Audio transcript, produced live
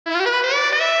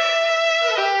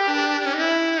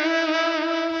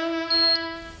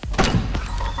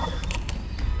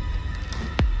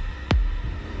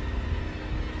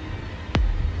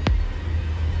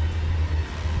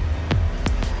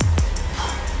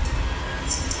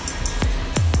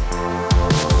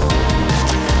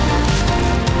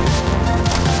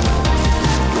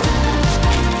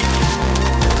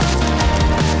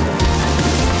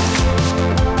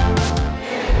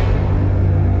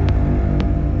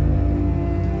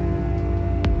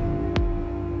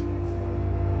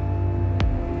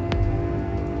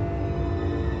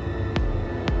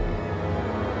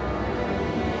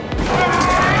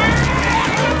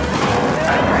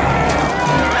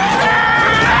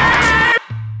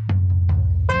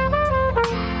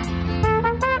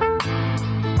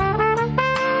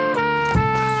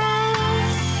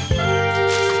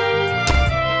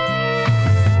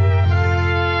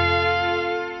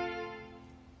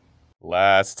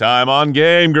time on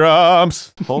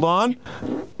GameGrumps. Hold on.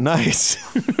 Nice.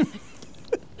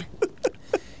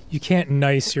 You can't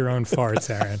nice your own farts,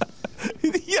 Aaron.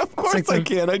 Yeah, of course I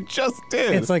can. I just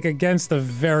did. It's like against the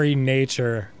very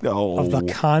nature of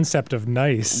the concept of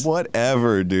nice.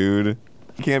 Whatever, dude.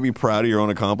 You can't be proud of your own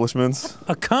accomplishments.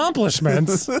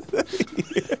 Accomplishments?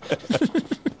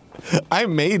 I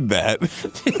made that.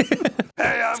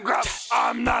 Hey, I'm Grump.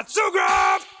 I'm not so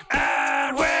Grump.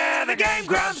 And we're the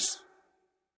GameGrumps.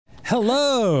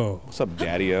 Hello. What's up,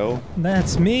 Daddy-O?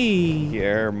 That's me.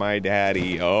 You're my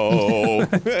daddy-O.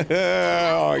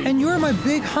 And you're my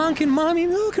big honkin' mommy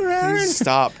milker, Aaron. Please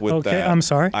stop with that. Okay, I'm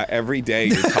sorry. Every day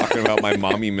you're talking about my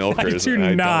mommy milkers, I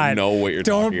don't know what you're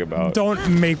talking about.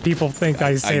 Don't make people think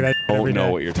I say that every I don't know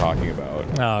day. what you're talking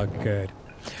about. Oh, good.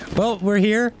 Well, we're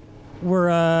here.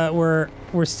 We're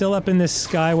still up in this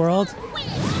sky world.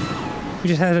 We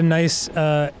just had a nice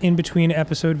in-between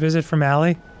episode visit from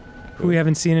Allie, who we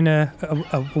haven't seen in a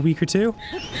week or two.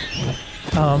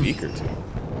 A week or two?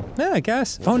 Yeah, I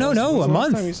guess. Oh, no, a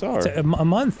month. Time you saw her? A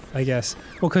month, I guess.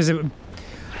 Well, because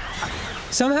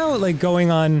somehow, like, going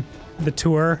on the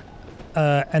tour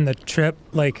and the trip,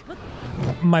 like,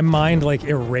 my mind, like,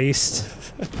 erased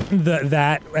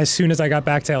that as soon as I got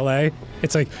back to LA.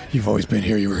 It's like, you've always been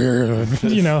here, you were here,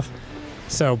 you know?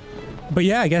 So, but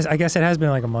yeah, I guess it has been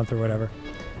like a month or whatever.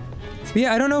 But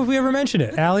yeah, I don't know if we ever mentioned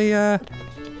it.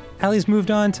 Allie's moved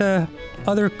on to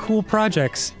other cool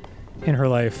projects in her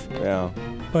life. Yeah.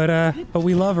 But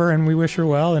we love her and we wish her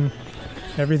well and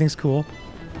everything's cool.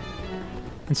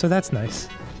 And so that's nice.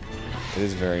 It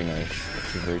is very nice.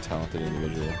 She's a very talented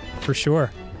individual. For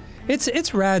sure.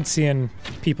 It's rad seeing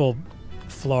people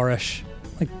flourish.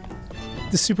 Like,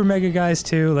 the super mega guys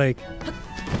too, like,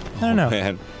 I don't know.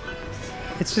 Man.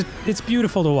 It's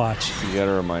beautiful to watch. You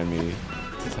gotta remind me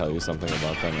to tell you something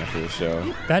about them after the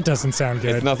show. That doesn't sound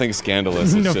good. It's nothing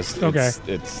scandalous, it's No, just, okay.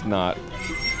 it's not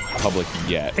public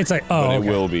yet. It's like, oh, but okay. it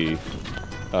will be,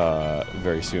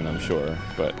 very soon, I'm sure,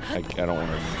 but I don't want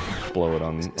to blow it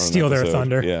on Steal an their episode.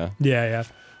 thunder. Yeah. Yeah.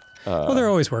 Well, they're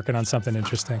always working on something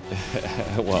interesting.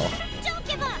 Well. Don't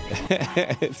give up!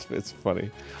 it's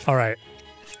funny. Alright.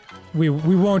 We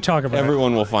won't talk about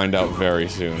Everyone will find out very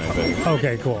soon, I think. it.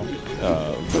 Okay, cool.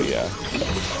 But yeah.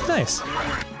 Nice.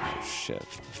 Shit.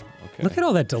 Okay. Look at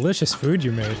all that delicious food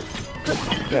you made.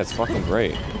 Yeah, it's fucking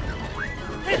great.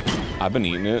 I've been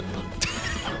eating it.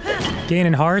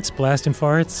 Gaining hearts, blasting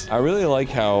farts. I really like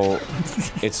how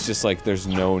it's just like there's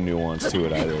no nuance to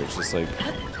it either. It's just like,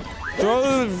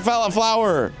 throw the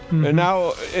flour, and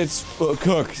now it's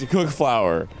cook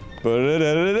flour.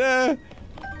 Ba-da-da-da-da.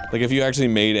 Like, if you actually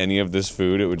made any of this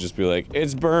food, it would just be like,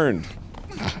 it's burned.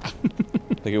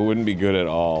 Like, it wouldn't be good at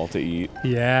all to eat.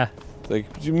 Yeah.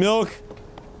 Like, milk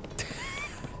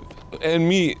and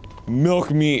meat.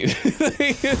 Milk meat.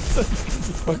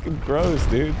 It's like, fucking gross,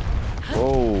 dude.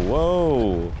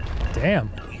 Whoa. Damn.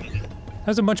 That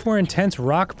was a much more intense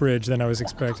rock bridge than I was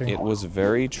expecting. It was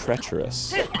very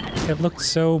treacherous. It looked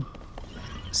so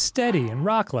steady and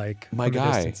rock-like. My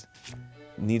guy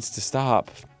needs to stop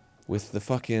with the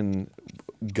fucking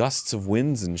gusts of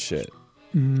winds and shit.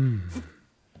 How do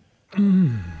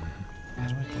I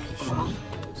get this shit?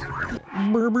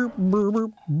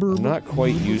 I'm not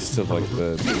quite used to like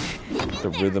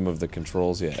the rhythm of the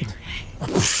controls yet.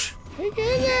 Hey, get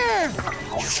in there!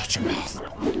 You shut your mouth.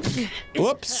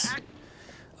 Whoops!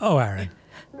 Oh, Aaron.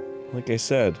 Like I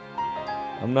said,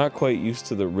 I'm not quite used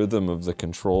to the rhythm of the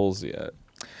controls yet.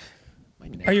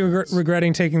 Are you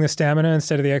regretting taking the stamina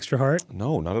instead of the extra heart?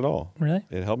 No, not at all. Really?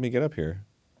 It helped me get up here.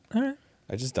 Alright.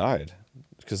 I just died.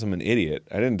 Because I'm an idiot.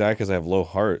 I didn't die because I have low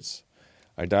hearts.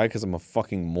 I died because I'm a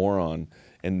fucking moron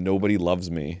and nobody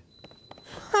loves me.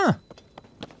 Huh.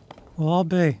 Well, I'll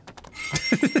be.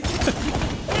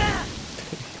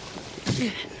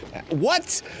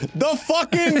 What? The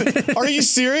fucking... Are you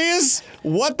serious?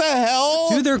 What the hell?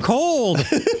 Dude, they're cold!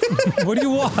 What do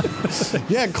you want?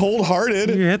 Yeah, cold-hearted.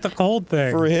 You hit the cold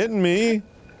thing. For hitting me.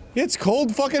 It's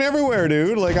cold fucking everywhere,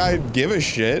 dude. Like, I give a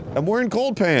shit. I'm wearing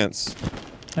cold pants.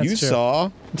 That's you true.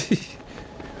 saw.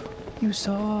 You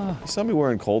saw. You saw me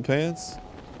wearing cold pants?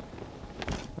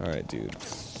 Alright, dude.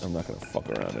 I'm not gonna fuck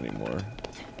around anymore.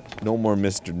 No more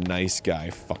Mr. Nice Guy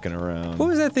fucking around. What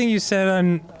was that thing you said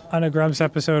on a Grumps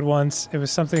episode once? It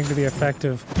was something to the effect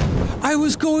of, I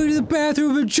was going to the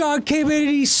bathroom and John came in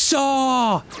and he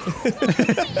saw!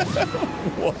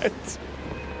 What?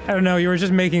 I don't know, you were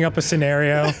just making up a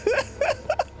scenario.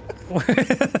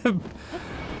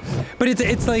 But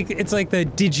it's like the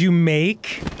did you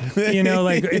make? You know,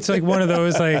 like it's like one of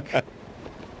those like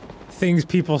things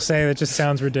people say that just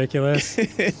sounds ridiculous.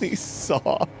 He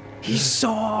saw. He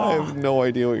saw! I have no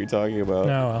idea what you're talking about.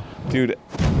 No, well. Dude,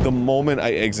 the moment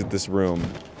I exit this room,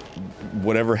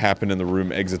 whatever happened in the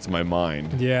room exits my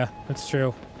mind. Yeah, that's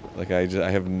true. Like, I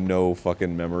have no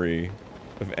fucking memory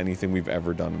of anything we've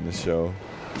ever done in this show.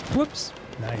 Whoops.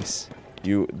 Nice.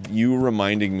 You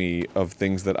reminding me of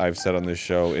things that I've said on this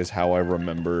show is how I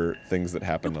remember things that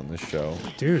happened on this show.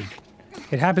 Dude,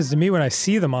 it happens to me when I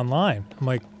see them online. I'm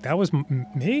like, that was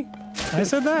me? I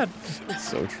said that. It's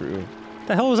so true.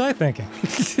 The hell was I thinking?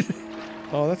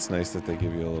 Oh, that's nice that they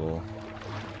give you a little,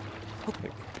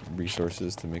 like,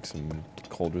 resources to make some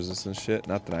cold resistant shit.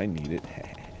 Not that I need it.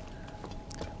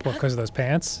 What, because of those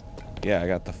pants? Yeah, I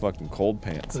got the fucking cold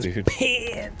pants, Those dude.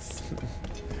 pants!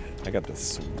 I got the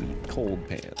sweet cold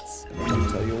pants. And I'm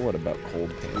gonna tell you what about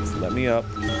cold pants. Let me up.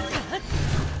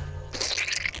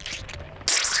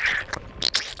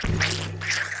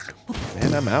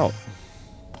 Man, I'm out.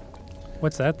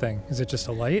 What's that thing? Is it just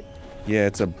a light? Yeah,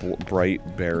 it's a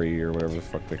bright berry or whatever the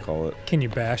fuck they call it. Can you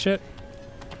bash it?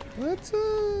 That's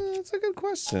a good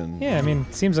question. Yeah, I mean,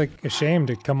 it seems like a shame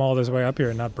to come all this way up here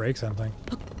and not break something.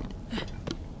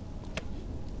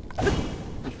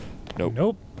 Nope.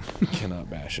 Nope. Cannot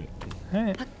bash it.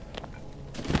 Alright.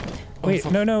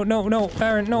 Wait, no,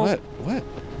 Aaron, no. What? What?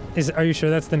 Are you sure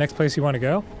that's the next place you want to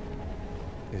go?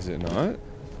 Is it not?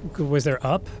 Was there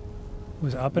up?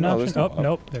 Was up an No, option? there's no Oh, up.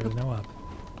 nope, there was no up.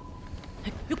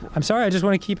 I'm sorry, I just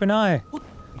want to keep an eye.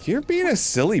 You're being a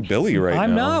silly Billy right now.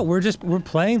 I'm not. We're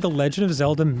playing The Legend of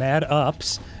Zelda Mad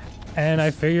Ups, and I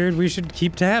figured we should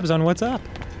keep tabs on what's up.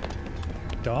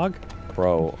 Dog?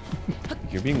 Bro,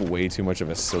 you're being way too much of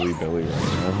a silly Billy right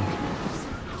now.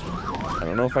 I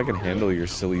don't know if I can handle your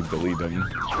silly Billydom.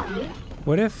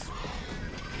 What if...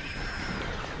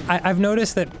 I've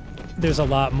noticed that there's a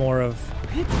lot more of...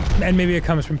 And maybe it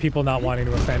comes from people not wanting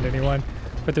to offend anyone,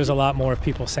 but there's a lot more of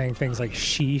people saying things like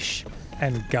sheesh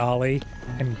and golly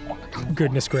and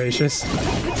goodness gracious.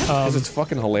 Because it's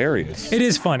fucking hilarious. It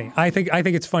is funny. I think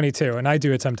it's funny too, and I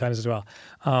do it sometimes as well.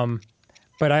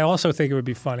 But I also think it would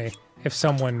be funny if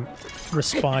someone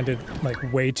responded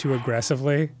like way too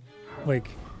aggressively, like,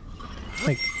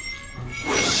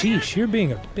 sheesh, you're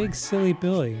being a big silly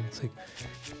Billy. And it's like,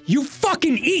 you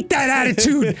fucking eat that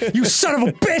attitude, you son of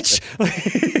a bitch!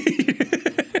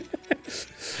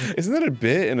 Isn't that a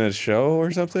bit in a show or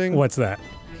something? What's that?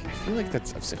 I feel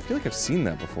like I've seen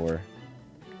that before.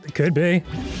 It could be.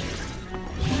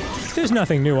 There's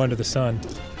nothing new under the sun.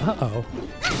 Uh-oh.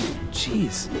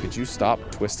 Jeez. Could you stop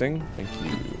twisting? Thank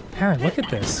you. Aaron, look at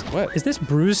this. What? Is this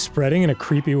bruise spreading in a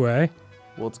creepy way?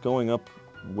 Well, it's going up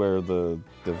where the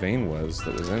vein was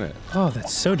that was in it. Oh,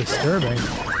 that's so disturbing.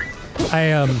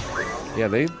 Yeah,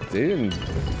 they didn't.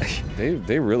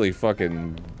 They really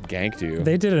fucking ganked you.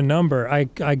 They did a number. I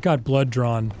got blood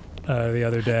drawn the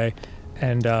other day,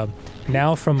 and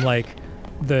now from like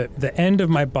the end of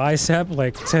my bicep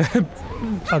like to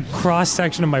a cross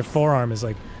section of my forearm is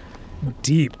like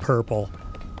deep purple.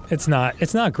 It's not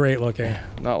great looking.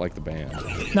 Not like the band.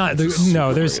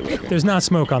 No, there's not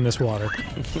smoke on this water.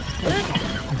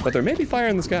 But there may be fire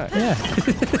in the sky. Yeah.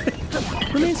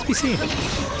 Remains to be seen.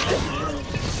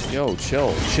 Yo,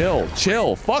 chill.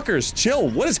 Fuckers, chill.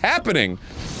 What is happening?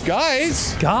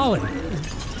 Guys! Golly.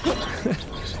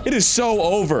 It is so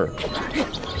over.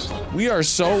 We are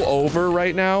so over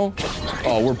right now.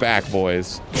 Oh, we're back,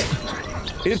 boys.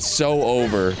 It's so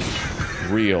over.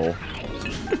 Real.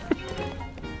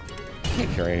 Can't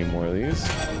carry any more of these.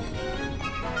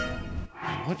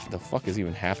 What the fuck is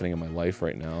even happening in my life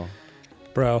right now?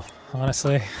 Bro,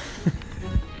 honestly.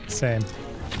 Same.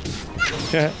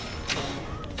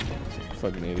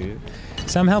 Fucking idiot.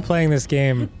 Somehow playing this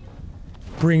game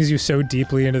brings you so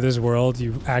deeply into this world,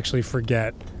 you actually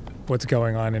forget what's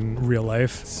going on in real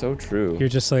life. So true. You're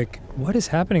just like, what is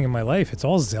happening in my life? It's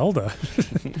all Zelda.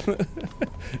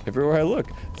 Everywhere I look,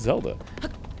 Zelda.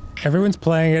 Everyone's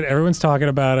playing it, everyone's talking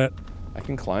about it. I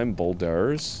can climb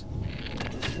boulders.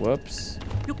 Whoops.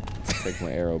 Take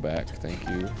my arrow back, thank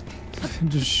you.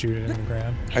 Just shoot it in the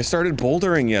ground. I started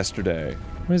bouldering yesterday.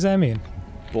 What does that mean?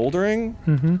 Bouldering?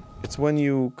 Mm-hmm. It's when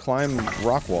you climb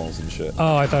rock walls and shit.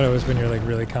 Oh, I thought it was when you're like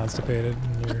really constipated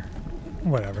and you're...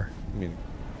 whatever. I mean...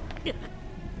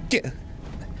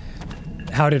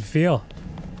 How did it feel?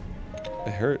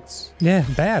 It hurts. Yeah,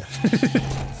 bad.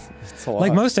 It's a lot.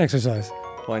 Like most exercise.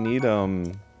 Well, I need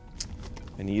the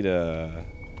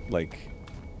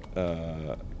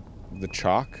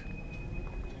chalk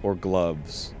or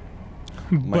gloves.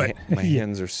 My But,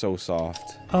 hands are so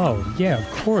soft. Oh, yeah, of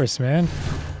course, man.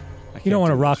 I You don't can't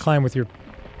want to do rock this. climb with your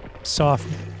soft,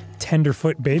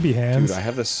 tenderfoot baby hands. Dude, I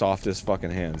have the softest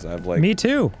fucking hands. I have like... Me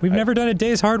too. We've never done a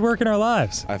day's hard work in our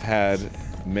lives. I've had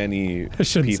many I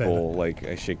shouldn't say people, like,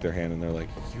 I shake their hand and they're like,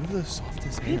 "You have the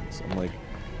softest hands." I'm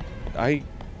like,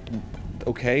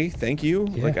 okay, thank you.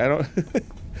 Yeah. Like, I don't,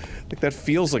 like, that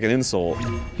feels like an insult.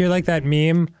 You're like that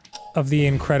meme of the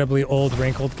incredibly old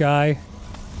wrinkled guy,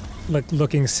 like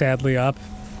looking sadly up,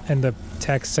 and the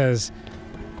text says,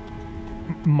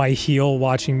 "My heel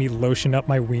watching me lotion up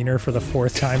my wiener for the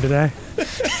 4th time today."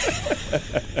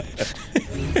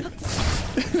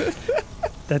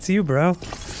 That's you, bro.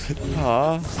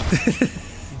 Aw,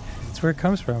 That's where it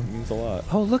comes from. means a lot.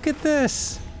 Oh, look at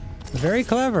this. Very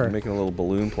clever. I'm making a little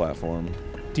balloon platform.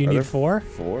 Do you Are need there 4?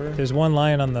 4? There's one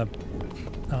lying on the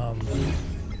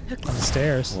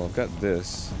stairs. Well, I've got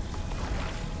this.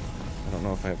 I don't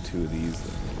know if I have 2 of these.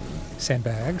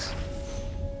 Sandbags.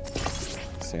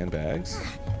 Sandbags?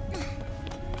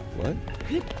 What?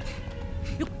 Do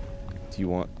you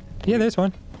want... Yeah, there's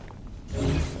one.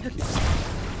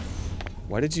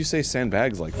 Why did you say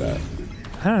sandbags like that?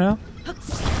 I don't know.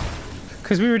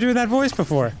 Because we were doing that voice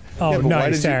before. Oh, Yeah, but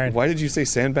nice, Aaron. why did you say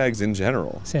sandbags in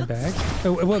general? Sandbag?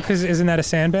 Oh, well, because isn't that a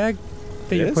sandbag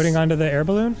that you're This? putting onto the air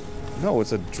balloon? No,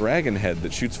 it's a dragon head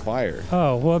that shoots fire.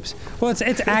 Oh, whoops. Well, it's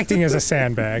acting as a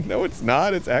sandbag. No, it's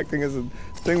not. It's acting as a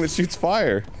thing that shoots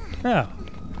fire. Oh.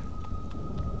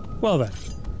 Well then.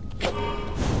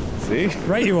 See?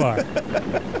 Right you are.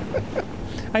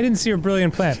 I didn't see your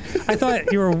brilliant plan. I thought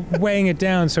you were weighing it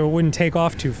down so it wouldn't take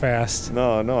off too fast.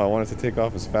 No, I want it to take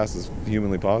off as fast as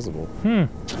humanly possible.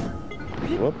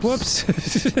 Whoops.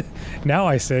 Whoops. Now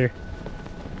I see.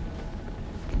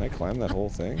 Can I climb that whole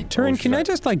thing? Turin, Oh, can I shit.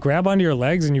 just, like, grab onto your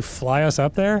legs and you fly us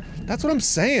up there? That's what I'm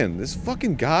saying. This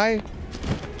fucking guy...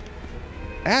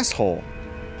 Asshole.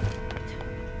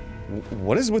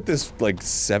 What is with this, like,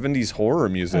 70s horror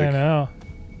music? I know.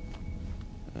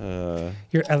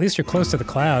 At least you're close to the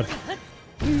cloud.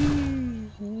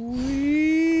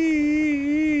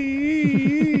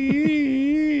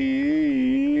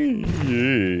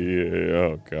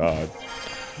 Oh, God.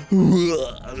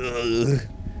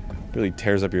 Really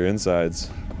tears up your insides.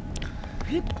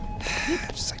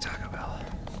 Just like Taco Bell.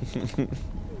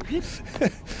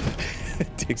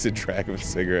 Takes a drag of a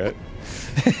cigarette.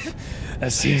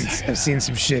 I've seen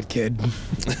some shit, kid.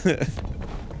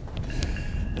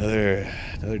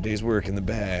 Another day's work in the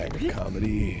bag of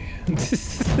comedy.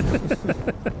 Just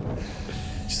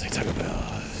like Taco Bell.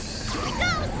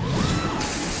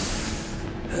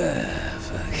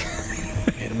 Fuck.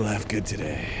 Made him laugh good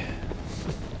today.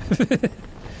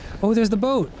 Oh, there's the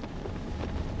boat.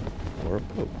 Or a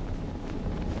boat.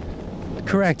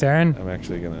 Correct, Aaron. I'm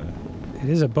actually gonna It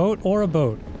is a boat or a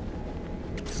boat.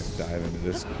 dive into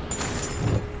this.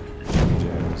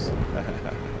 Jams.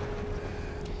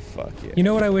 Fuck yeah. You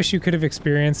know what I wish you could have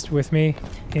experienced with me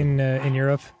in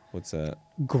Europe? What's that?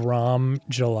 Grom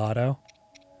gelato.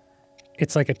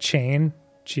 It's like a chain,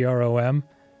 Grom,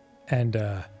 and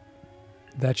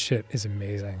that shit is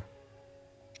amazing.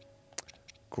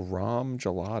 Grom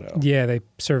gelato. Yeah, they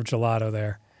serve gelato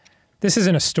there. This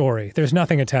isn't a story. There's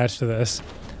nothing attached to this.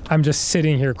 I'm just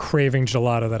sitting here craving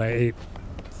gelato that I ate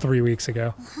 3 weeks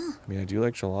ago. I mean, I do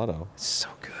like gelato. It's so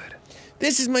good.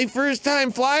 This is my first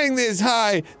time flying this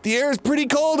high. The air is pretty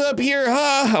cold up here,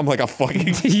 huh? I'm like a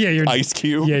fucking Yeah, you're ice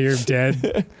cube. Yeah, you're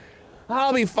dead.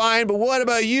 I'll be fine, but what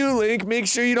about you, Link? Make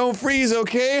sure you don't freeze,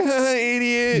 okay?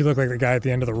 Idiot. You look like the guy at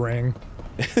the end of The Ring.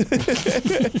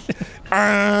 The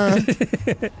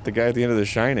guy at the end of The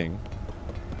Shining.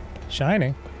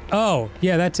 Shining. Oh,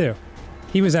 yeah, that too.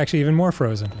 He was actually even more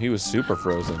frozen. He was super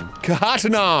frozen.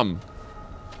 Kahatanam!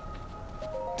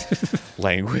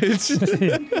 Language.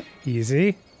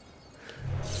 Easy.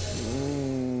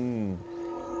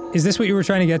 Is this what you were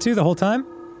trying to get to the whole time?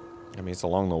 I mean, it's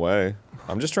along the way.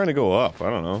 I'm just trying to go up. I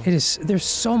don't know. It is. There's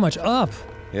so much up.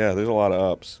 Yeah, there's a lot of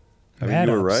ups. I mean, Mad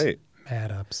you were ups. right.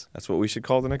 Mad ups. That's what we should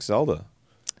call the next Zelda.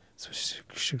 That's what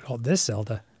we should call this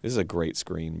Zelda. This is a great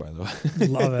screen, by the way.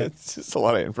 Love it. It's just a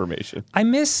lot of information. I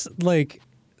miss, like,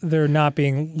 there not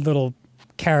being little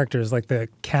characters like the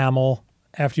camel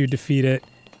after you defeat it,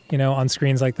 you know, on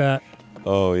screens like that.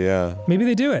 Oh, yeah. Maybe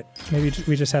they do it. Maybe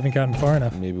we just haven't gotten far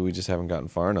enough. Maybe we just haven't gotten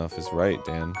far enough is right,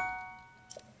 Dan.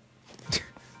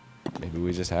 Maybe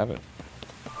we just haven't.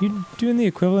 You doing the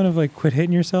equivalent of, like, quit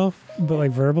hitting yourself, but, like,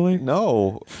 verbally?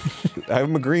 No.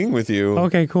 I'm agreeing with you.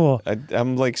 Okay, cool.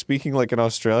 I'm like speaking like an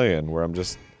Australian, where I'm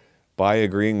just, by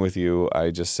agreeing with you,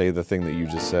 I just say the thing that you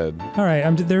just said. All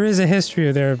right, there is a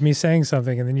history there of me saying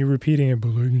something and then you repeating it, but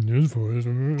like in this voice.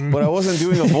 But I wasn't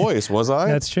doing a voice, was I?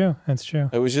 That's true. That's true.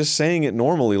 I was just saying it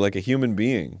normally, like a human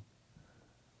being.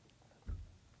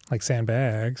 Like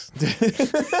sandbags.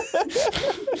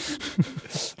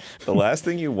 The last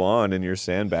thing you want in your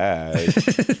sand bag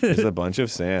is a bunch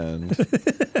of sand.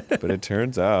 But it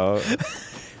turns out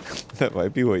that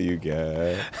might be what you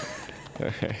get.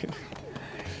 Alright.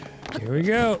 Here we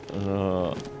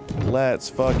go. Let's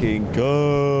fucking go,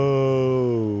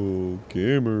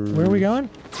 gamers. Where are we going?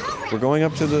 We're going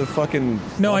up to the fucking.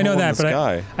 No, I know that, but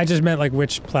sky. I just meant like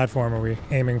which platform are we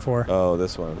aiming for? Oh,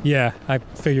 this one. Yeah, I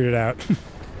figured it out.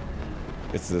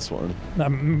 It's this one.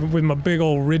 I'm, with my big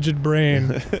old rigid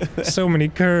brain, so many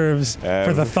curves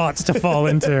for the thoughts to fall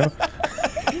into.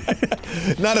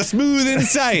 Not a smooth in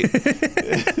sight.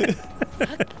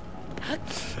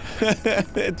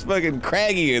 It's fucking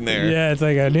craggy in there. Yeah, it's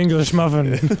like an English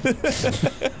muffin.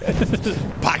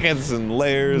 Pockets and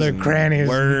layers and crannies,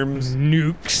 worms.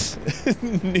 nukes.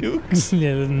 Nukes?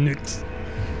 Yeah, the nukes.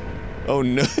 Oh,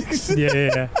 nukes?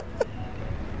 Yeah.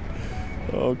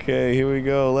 Okay, here we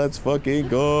go. Let's fucking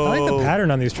go. I like the pattern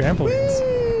on these trampolines.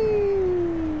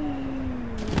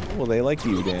 Well, they like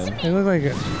you, Dan. They look like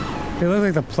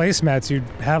the placemats you'd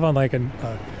have on like a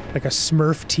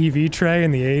Smurf TV tray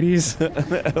in the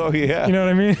 80s. Oh yeah. You know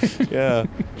what I mean? Yeah.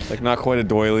 Like not quite a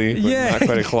doily, but yeah, not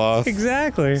quite a cloth.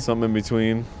 Exactly. Something in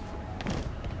between.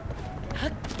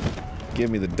 Give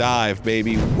me the dive,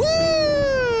 baby. Woo!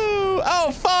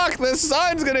 Oh fuck! The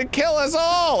sun's gonna kill us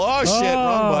all! Oh shit,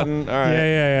 wrong button. Alright.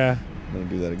 Yeah. I'm gonna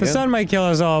do that again. The sun might kill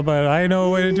us all, but I know a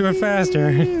way to do it faster.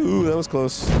 Ooh, that was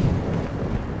close.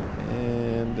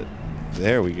 And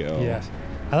there we go. Yes.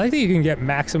 I like that you can get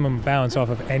maximum bounce off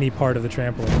of any part of the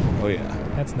trampoline. Oh yeah.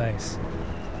 That's nice.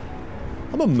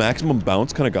 I'm a maximum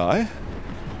bounce kind of guy.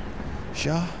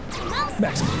 Sha.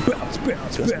 Maximum bounce.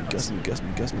 Gust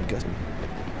me.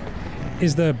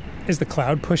 Is the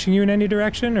cloud pushing you in any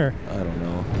direction, or I don't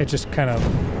know. it just kind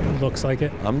of looks like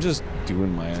it? I'm just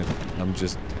doing my.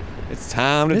 It's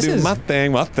time to This do is- my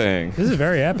thing. This is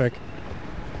very epic.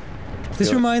 This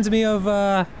Yeah. reminds me of,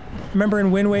 remember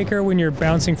in Wind Waker when you're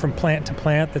bouncing from plant to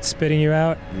plant that's spitting you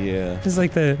out? Yeah. This is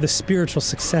like the spiritual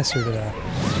successor to that.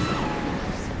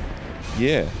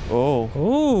 Yeah. Oh.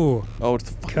 Ooh, Oh,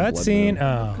 it's the fucking blood cutscene. moon.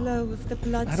 Oh. Glow of the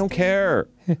blood. I don't care.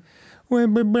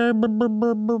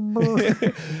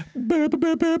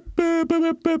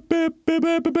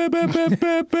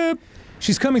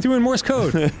 She's coming through in Morse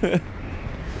code.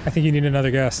 I think you need another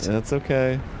guest. That's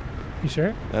okay. You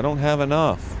sure? I don't have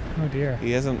enough. Oh dear.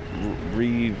 He hasn't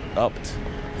re-upped.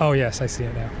 Oh yes, I see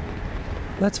it now.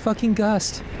 Let's fucking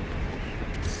gust.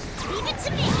 Leave it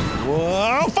to me.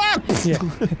 Whoa, fuck! Yeah.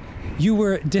 You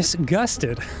were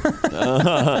disgusted.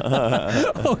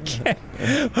 Okay.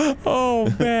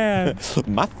 Oh man.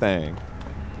 My thing.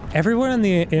 Everyone on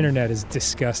the internet is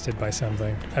disgusted by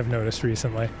something I've noticed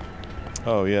recently.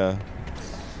 Oh yeah.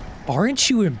 Aren't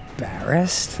you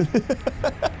embarrassed?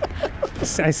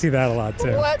 I see that a lot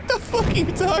too. What the fuck are you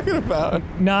talking about?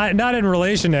 Not in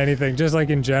relation to anything, just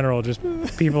like in general, just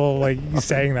people like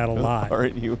saying that a lot.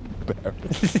 Aren't you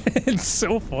embarrassed? It's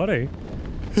so funny.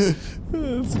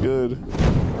 That's good.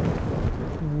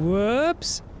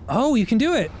 Whoops. Oh, you can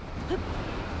do it.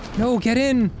 No, get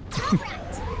in.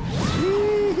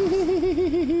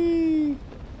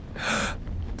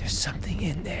 There's something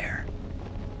in there.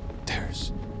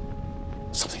 There's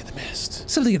something in the mist.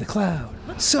 Something in the cloud.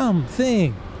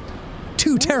 Something.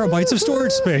 2 terabytes of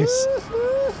storage space.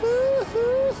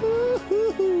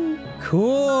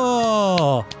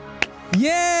 Cool.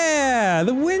 Yeah,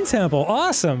 the wind temple.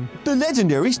 Awesome. The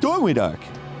legendary Stormwind Arc.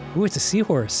 Ooh, it's a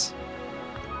seahorse.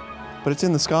 But it's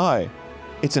in the sky.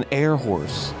 It's an air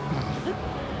horse.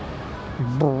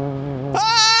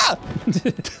 Ah!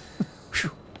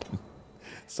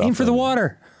 Aim for the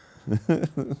water.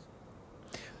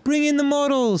 Bring in the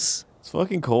models. It's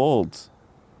fucking cold.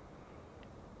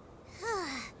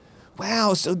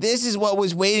 Wow, so this is what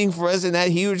was waiting for us in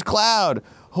that huge cloud.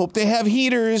 Hope they have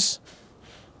heaters.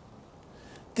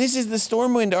 This is the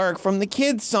Stormwind Arc from the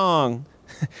kids' song.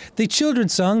 The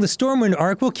children's song, The Stormwind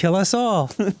Arc Will Kill Us All.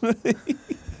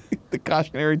 The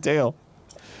cautionary tale.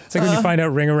 It's like when you find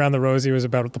out Ring Around the Rosie was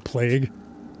about the plague.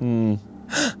 Isn't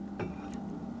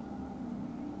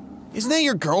that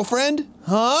your girlfriend?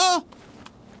 Huh?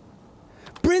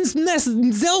 Prince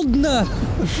Zeldna!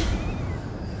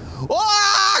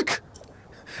 Walk!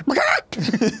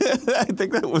 I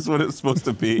think that was what it was supposed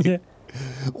to be. Yeah.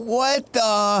 What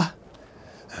the?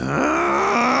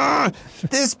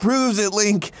 This proves it,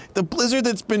 Link. The blizzard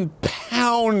that's been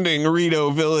pounding Rito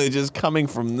Village is coming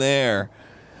from there.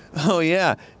 Oh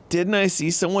yeah, didn't I see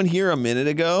someone here a minute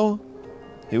ago?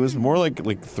 It was more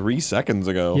like 3 seconds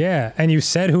ago. Yeah, and you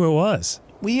said who it was.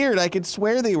 Weird, I could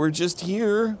swear they were just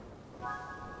here.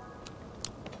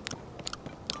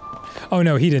 Oh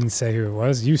no, he didn't say who it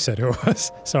was. You said who it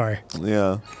was. Sorry.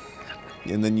 Yeah.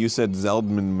 And then you said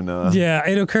Zeldman. Yeah,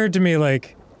 it occurred to me,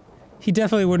 like, he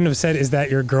definitely wouldn't have said, "Is that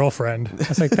your girlfriend?" I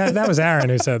was like, that was Aaron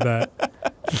who said that.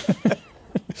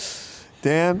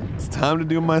 Dan, it's time to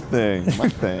do my thing. My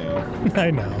thing.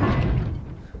 I know.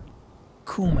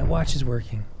 Cool, my watch is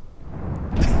working.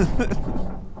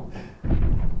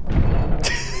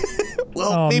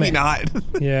 Well, maybe not.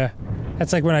 Yeah.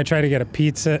 That's like when I try to get a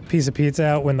piece of pizza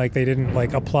out when, like, they didn't,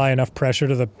 like, apply enough pressure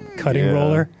to the cutting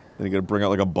roller. Then you gotta bring out,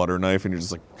 like, a butter knife and you're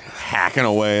just, like, hacking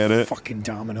away at it. Fucking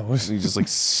dominoes. And you just, like,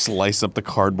 slice up the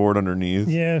cardboard underneath.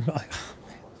 Yeah.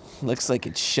 Looks like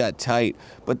it's shut tight,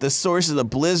 but the source of the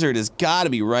blizzard has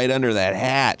gotta be right under that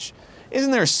hatch.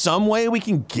 Isn't there some way we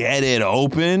can get it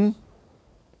open?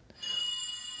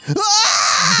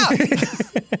 Ah!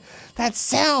 That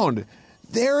sound!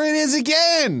 There it is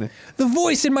again! The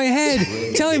voice in my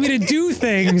head telling me to do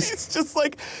things. It's just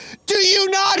like, do you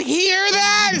not hear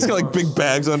that? He's got like big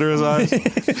bags under his eyes.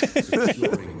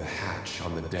 Securing the hatch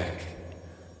on the deck.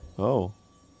 Oh.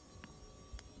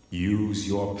 Use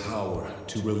your power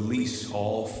to release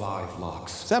all 5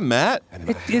 locks. Is that Matt?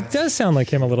 It does sound like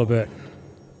him a little bit.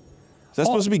 Is that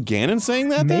supposed to be Ganon saying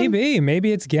that then?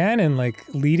 Maybe it's Ganon, like,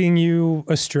 leading you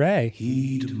astray.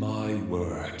 Heed my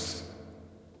words.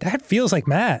 That feels like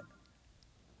Matt.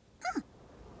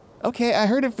 Okay, I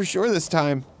heard it for sure this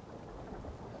time.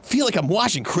 Feel like I'm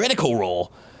watching Critical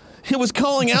Role. It was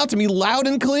calling out to me loud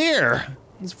and clear.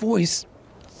 His voice,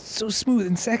 so smooth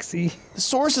and sexy. The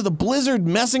source of the blizzard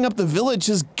messing up the village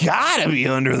has gotta be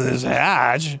under this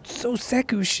hatch. So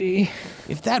sekushi.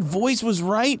 If that voice was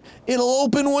right, it'll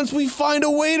open once we find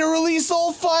a way to release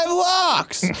all 5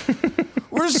 locks.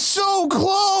 We're so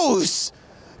close.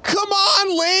 Come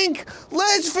on, Link!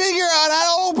 Let's figure out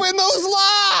how to open those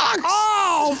locks!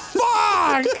 Oh,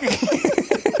 fuck!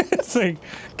 It's like,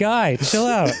 guy, chill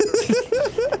out.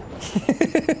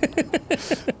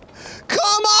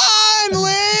 Come on,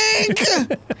 Link!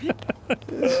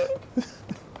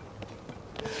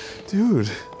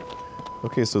 Dude.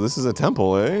 Okay, so this is a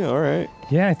temple, eh? Alright.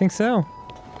 Yeah, I think so.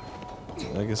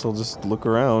 I guess I'll just look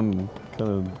around and kind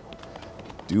of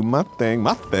do my thing.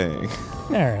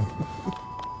 Aaron.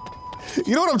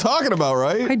 You know what I'm talking about,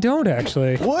 right? I don't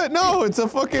actually. What? No, it's a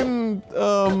fucking,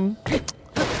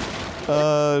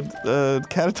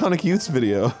 Catatonic Youths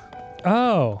video.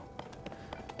 Oh.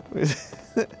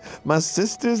 My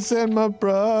sisters and my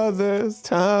brothers,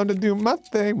 time to do my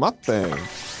thing.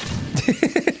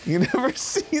 You never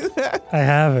see that? I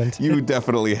haven't. You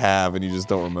definitely have, and you just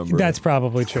don't remember. That's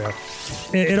probably true.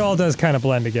 It all does kind of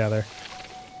blend together.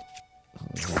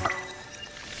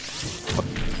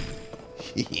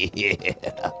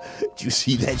 Yeah. Did you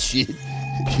see that shit?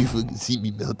 You fucking see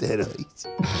me melt that ice?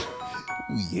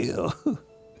 Ooh, yeah.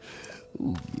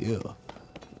 Ooh, yeah.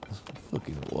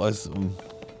 Fucking awesome.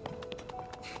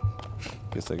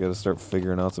 Guess I gotta start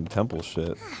figuring out some temple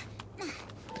shit.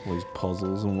 All these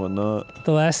puzzles and whatnot.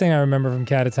 The last thing I remember from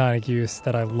Catatonic Youth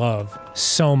that I love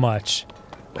so much,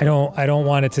 I don't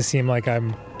want it to seem like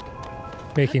I'm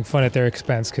making fun at their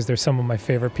expense because they're some of my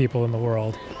favorite people in the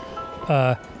world.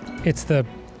 It's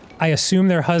I assume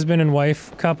they're husband and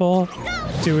wife couple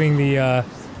doing the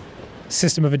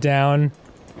System of a Down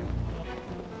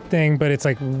thing, but it's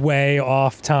like way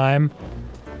off time.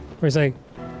 Where it's like,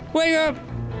 wake up,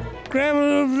 grab a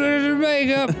little bit of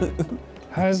makeup.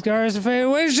 How's Gar's favorite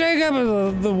way to shake up?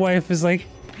 And the wife is like,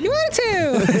 you want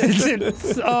to?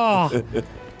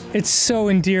 It's so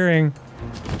endearing.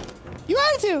 You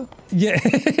wanted to? Yeah,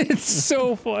 it's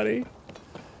so funny.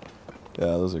 Yeah,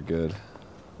 those are good.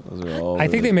 Those are all. I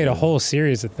think they made a whole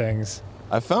series of things.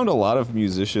 I found a lot of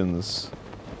musicians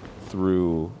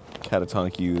through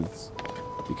Catatonic Youths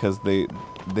because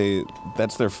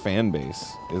that's their fan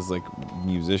base is like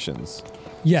musicians.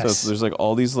 Yes. So there's like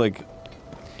all these like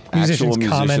Musicians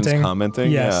actual musicians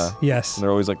commenting. Yes, yeah. yes. And they're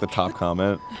always like the top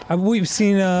comment. We've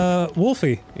seen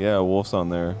Wolfie. Yeah, Wolf's on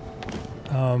there.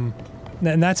 And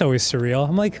that's always surreal.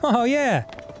 I'm like, oh yeah.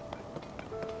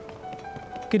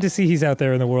 Good to see he's out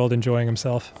there in the world enjoying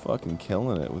himself. Fucking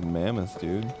killing it with Mammoth,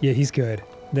 dude. Yeah, he's good.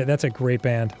 That's a great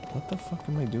band. What the fuck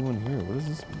am I doing here? What is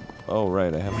this? Oh,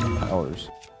 right, I have some powers.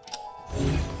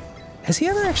 Has he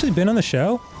ever actually been on the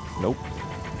show? Nope.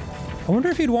 I wonder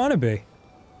if he'd want to be.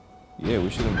 Yeah, we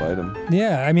should invite him.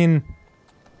 Yeah, I mean,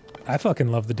 I fucking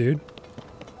love the dude.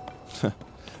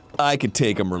 I could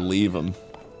take him or leave him.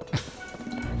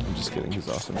 I'm just kidding, he's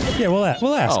awesome. Yeah, we'll ask.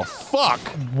 Oh, fuck!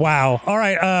 Wow. All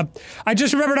right, I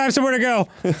just remembered I have somewhere to go.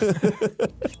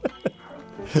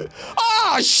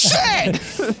 Oh, shit!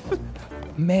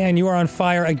 Man, you are on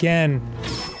fire again.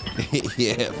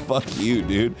 Yeah, fuck you,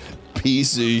 dude.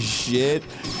 Piece of shit.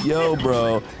 Yo,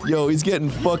 bro. Yo, he's getting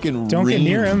fucking Don't get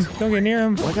near him. Don't get near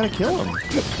him. Well, I gotta kill him.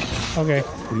 Okay.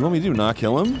 What do you want me to do? Not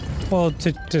kill him? Well, to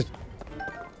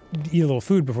eat a little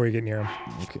food before you get near him.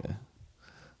 Okay.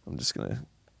 I'm just gonna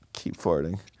keep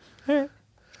farting. Alright.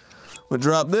 I'm gonna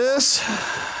drop this,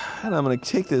 and I'm gonna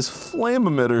take this flame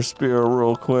emitter spear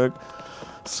real quick,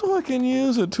 so I can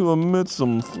use it to emit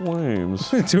some flames.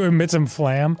 To emit some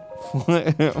flam.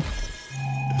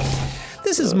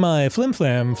 This is my flim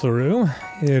flam flaroo.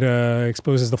 It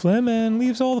exposes the phlegm and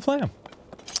leaves all the phlegm.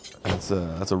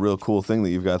 That's a real cool thing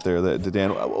that you've got there, that Dan.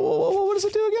 What does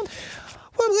it do again?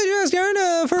 Well, glad you asked,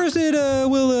 Aaron. First, it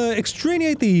will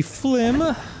extraniate the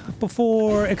phlegm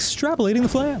before extrapolating the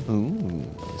phlegm. Ooh,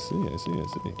 I see.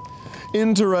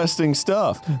 Interesting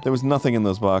stuff. There was nothing in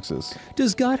those boxes.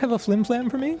 Does God have a flim flam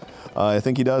for me? I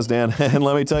think he does, Dan. And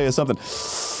let me tell you something.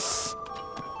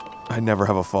 I never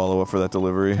have a follow-up for that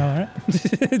delivery. All right.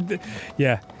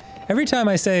 Yeah. Every time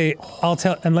I say, I'll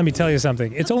tell, and let me tell you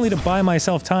something, it's only to buy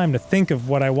myself time to think of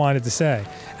what I wanted to say.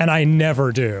 And I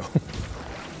never do.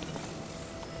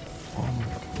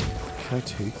 Can I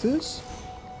take this?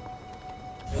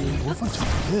 What if I took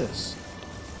this?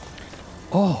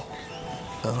 Oh,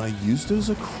 and I used it as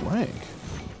a crank.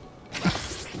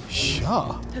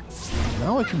 Sha.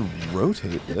 Now I can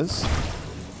rotate this.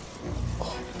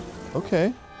 Oh,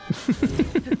 okay.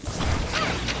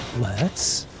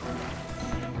 Let's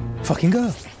fucking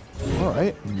go.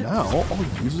 Alright, now I'll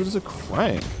use it as a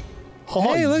crank.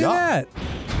 Oh, Hey, look yeah. at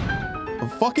that. I'm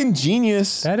fucking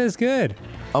genius. That is good.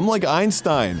 I'm like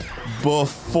Einstein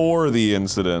before the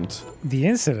incident. The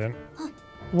incident?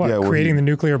 What, Yeah, where creating the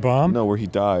nuclear bomb? No, where he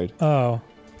died. Oh.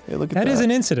 Hey, look at That is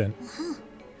an incident.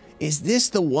 Is this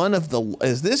for one of the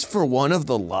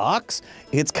locks?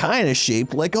 It's kind of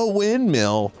shaped like a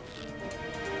windmill.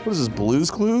 What is this,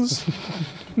 Blue's Clues?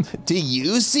 Do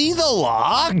you see the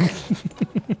lock? Behind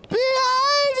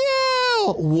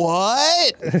you!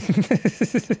 What?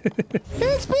 It's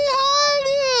behind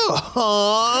you!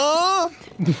 Huh?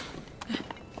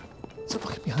 It's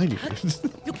fucking behind you.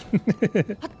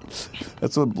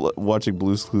 That's what watching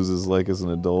Blue's Clues is like as an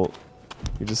adult.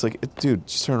 You're just like, dude,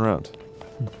 just turn around.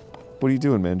 What are you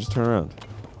doing, man? Just turn around.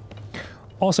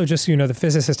 Also, just so you know, the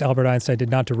physicist Albert Einstein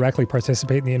did not directly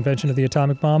participate in the invention of the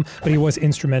atomic bomb, but he was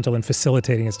instrumental in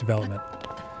facilitating its development.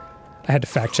 I had to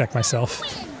fact check myself.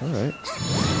 Alright.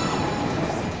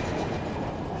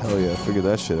 Hell yeah, figure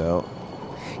that shit out.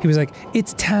 He was like,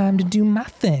 it's time to do my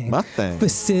thing. My thing.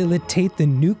 Facilitate the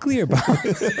nuclear bomb.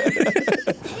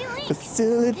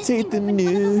 Facilitate the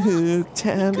nuke,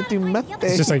 time to do my thing.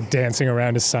 He's just like dancing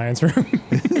around his science room.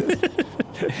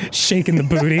 Shaking the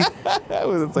booty.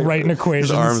 It's like writing equations.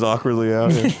 His arms awkwardly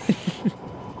out. Yeah.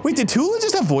 Wait, did Tulin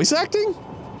just have voice acting?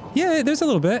 Yeah, there's a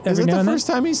little bit. Is every it now the and then. first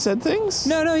time he said things?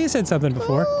 No, he said something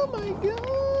before. Oh my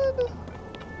god.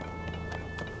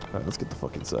 Alright, let's get the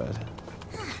fuck inside.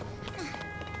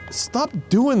 Stop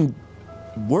doing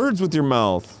words with your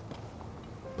mouth.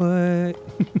 But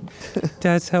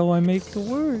that's how I make the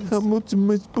words. How much am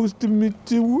I supposed to make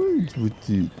the words with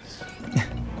it?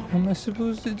 How am I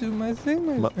supposed to do my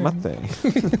thing, My thing.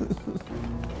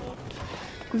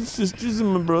 My sisters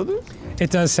and my brothers? It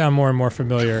does sound more and more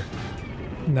familiar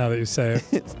now that you say it.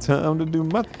 It's time to do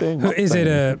my thing. Is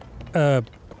it a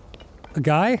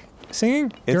guy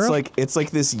singing? Girl? It's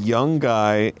like this young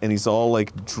guy, and he's all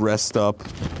like dressed up,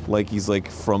 like he's like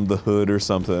from the hood or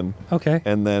something. Okay.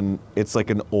 And then it's like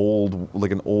an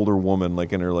older woman,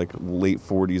 like in her like late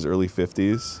 40s, early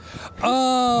 50s.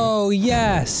 Oh,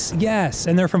 yes,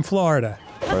 and they're from Florida.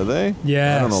 Are they?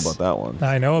 Yes. I don't know about that one.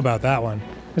 I know about that one.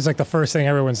 It's like the first thing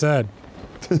everyone said.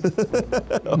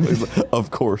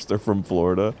 Of course, they're from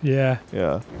Florida. Yeah.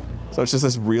 Yeah. So it's just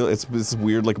this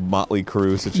weird like Motley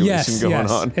Crue situation going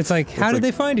on. It's like, how did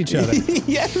they find each other?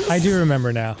 Yes. I do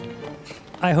remember now.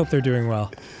 I hope they're doing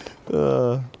well.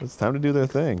 It's time to do their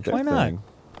thing. Why not?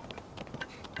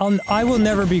 I will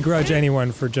never begrudge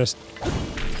anyone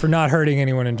for not hurting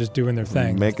anyone and just doing their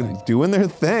thing. Doing their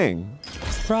thing.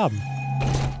 What's the problem?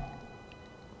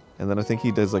 And then I think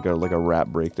he does like a rap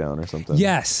breakdown or something.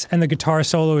 Yes, and the guitar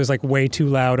solo is like way too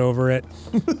loud over it.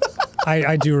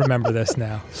 I do remember this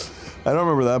now. I don't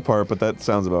remember that part, but that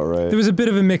sounds about right. There was a bit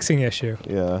of a mixing issue.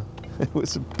 Yeah. It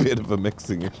was a bit of a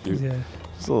mixing issue. Yeah.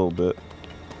 Just a little bit.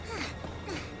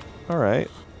 Alright.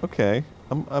 Okay.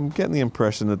 I'm getting the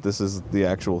impression that this is the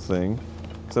actual thing.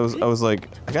 So I was like,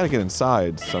 I gotta get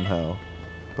inside somehow.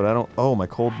 But I don't. Oh, my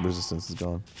cold resistance is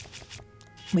gone.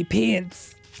 My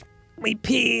pants. My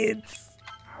pants.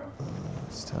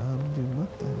 It's time to do my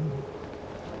thing.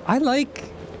 I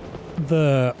like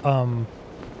the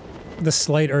the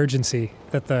slight urgency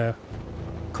that the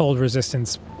cold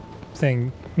resistance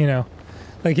thing, you know,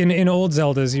 like in old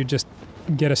Zeldas, you just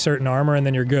get a certain armor and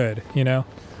then you're good, you know.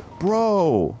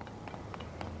 Bro,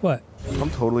 What? I'm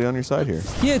totally on your side here.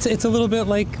 Yeah, it's a little bit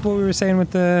like what we were saying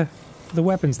with the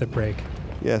weapons that break.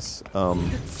 Yes,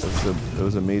 it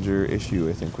was a major issue,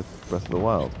 I think, with Breath of the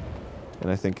Wild, and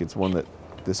I think it's one that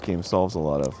this game solves a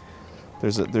lot of.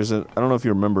 There's a I don't know if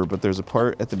you remember, but there's a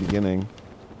part at the beginning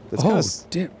that's kind of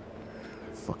damn.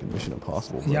 fucking Mission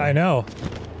Impossible. Bro. Yeah, I know.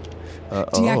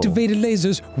 Deactivated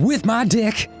lasers with my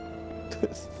dick. A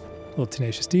little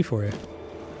Tenacious D for you.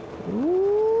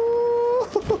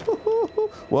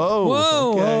 Whoa!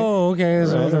 Whoa! Okay. Whoa! Okay,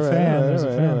 there's a fan. There's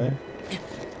a fan there.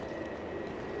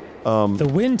 The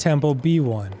Wind Temple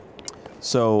B1.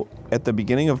 So at the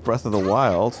beginning of Breath of the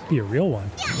Wild, Be a real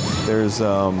one. there's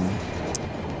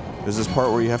this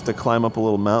part where you have to climb up a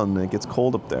little mountain and it gets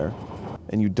cold up there,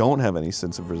 and you don't have any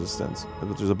sense of resistance.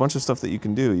 But there's a bunch of stuff that you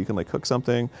can do. You can like cook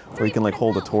something, or you can like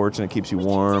hold a torch and it keeps you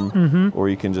warm, or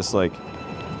you can just like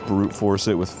brute force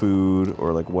it with food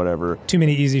or like whatever. Too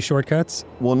many easy shortcuts.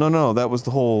 Well, no, that was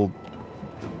the whole.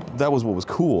 That was what was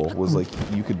cool. Was like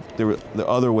you could there were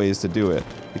other ways to do it.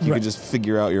 Like you could just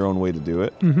figure out your own way to do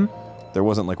it. There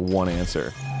wasn't like one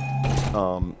answer.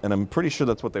 And I'm pretty sure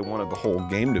that's what they wanted the whole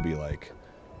game to be like.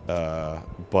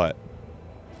 But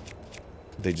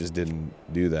they just didn't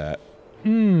do that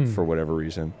for whatever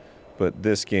reason. But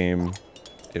this game,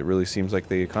 it really seems like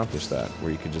they accomplished that,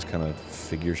 where you could just kind of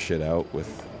figure shit out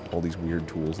with all these weird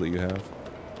tools that you have.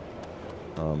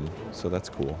 So that's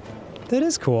cool. That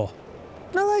is cool.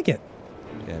 I like it.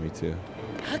 Yeah, me too.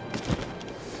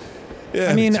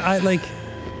 Yeah, I mean,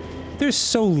 there's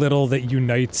so little that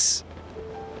unites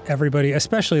everybody,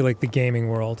 especially like the gaming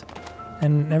world.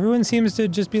 And everyone seems to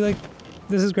just be like,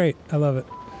 this is great, I love it.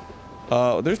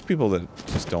 There's people that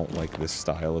just don't like this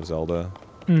style of Zelda.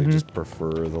 They just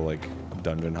prefer the like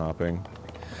dungeon hopping.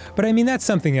 But I mean, that's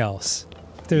something else.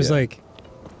 There's like,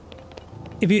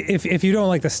 if you don't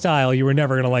like the style, you were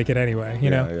never gonna like it anyway, you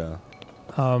know?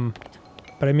 Yeah.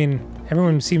 But I mean,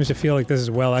 everyone seems to feel like this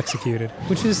is well executed,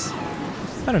 which is,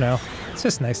 I don't know, it's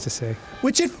just nice to see.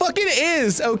 Which it fucking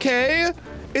is, okay?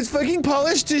 It's fucking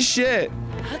polished as shit.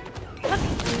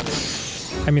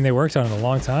 I mean, they worked on it a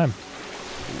long time.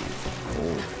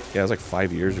 Yeah, it was like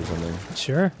 5 years or something.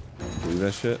 Sure. Believe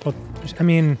that shit? Well, I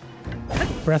mean,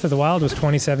 Breath of the Wild was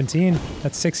 2017.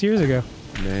 That's 6 years ago.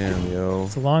 Man, yo.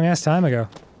 It's a long ass time ago.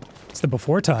 It's the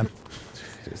before time.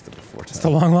 It is the before time. It's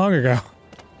the long ago.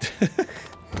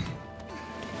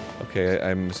 Okay,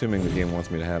 I'm assuming the game wants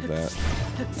me to have that.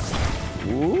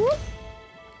 Ooh.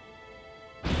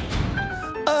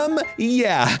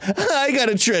 Yeah, I got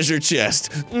a treasure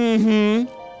chest. Do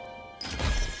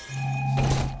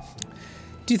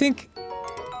you think...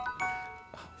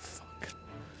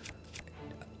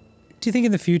 Do you think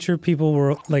in the future people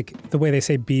will, like, the way they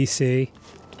say BC,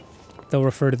 they'll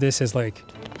refer to this as, like,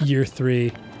 year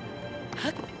 3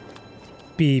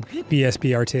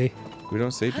 BSBRT? We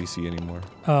don't say BC anymore.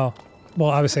 Oh. Well,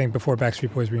 I was saying before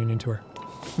Backstreet Boys reunion tour.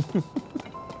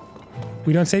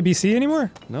 We don't say BC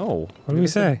anymore? No. What do we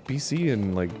say? BC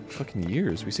in, like, fucking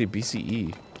years. We say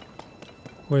BCE.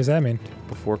 What does that mean?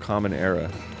 Before Common Era.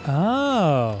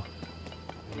 Oh.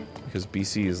 Because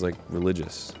BC is, like,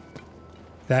 religious.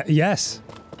 Yes.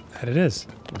 That it is.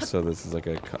 So this is like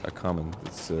a common.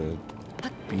 It's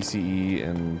BCE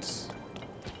and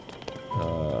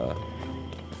I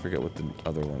forget what the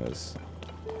other one is.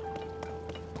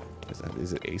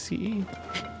 Is it ACE?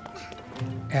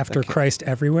 After Christ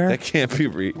everywhere? That can't be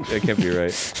that can't be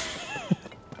right.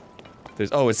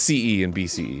 It's CE and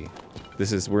BCE.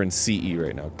 We're in CE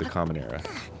right now, the Common Era.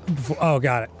 Oh,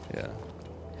 got it. Yeah.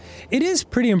 It is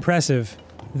pretty impressive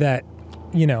that,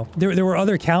 you know, there were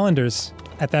other calendars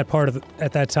at that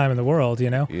at that time in the world, you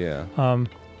know? Yeah.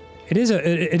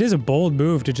 It is a bold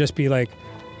move to just be like,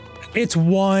 it's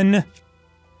 1.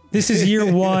 This is year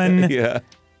 1. Yeah.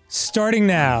 Starting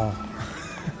now.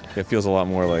 It feels a lot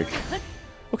more like,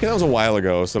 okay, that was a while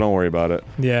ago, so don't worry about it.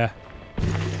 Yeah.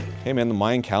 Hey man, the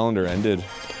Mayan calendar ended.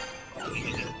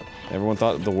 Everyone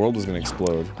thought the world was gonna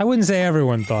explode. I wouldn't say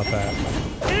everyone thought that.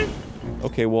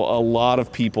 Okay, well, a lot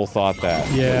of people thought that.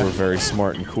 Yeah. They were very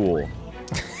smart and cool.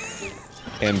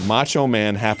 And Macho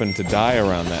Man happened to die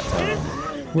around that time.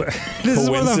 This is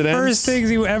one of the Coincidence? first things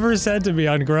you ever said to me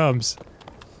on Grumps.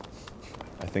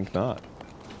 I think not.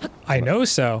 I know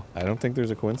so. I don't think there's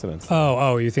a coincidence.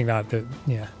 Oh, you think not?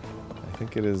 Yeah. I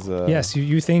think it is, Yes,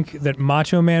 you think that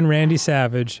Macho Man Randy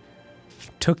Savage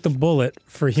took the bullet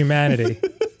for humanity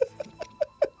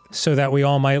so that we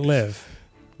all might live.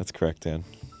 That's correct, Dan.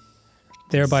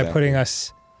 Thereby Exactly. putting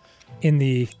us in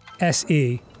the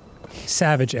SE,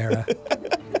 Savage Era.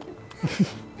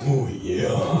 Oh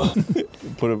yeah.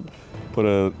 Put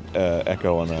a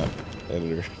echo on that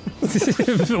editor.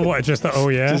 What? Just the oh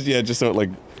yeah? Just so it like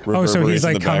Oh, so he's reverberates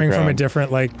in like the coming from a background.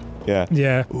 different like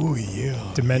Yeah. Oh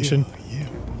yeah. dimension. Yeah.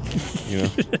 You know?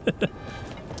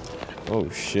 Oh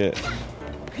shit.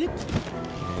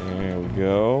 There we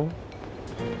go.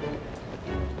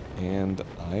 And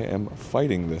I am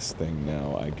fighting this thing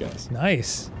now, I guess.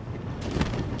 Nice.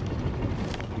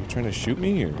 You trying to shoot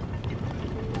me or?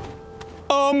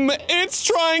 It's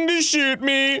trying to shoot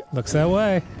me! Looks that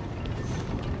way.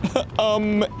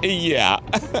 Yeah.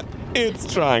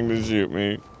 It's trying to shoot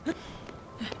me.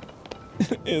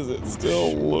 Is it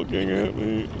still looking at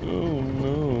me? Oh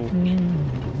no.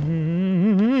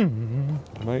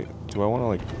 Do I want to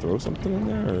like throw something in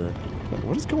there or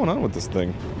what is going on with this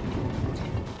thing?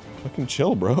 Fucking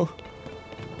chill, bro.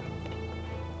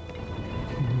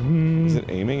 Is it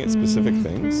aiming at specific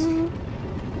things?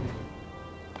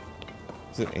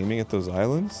 Is it aiming at those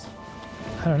islands?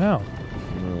 I don't know.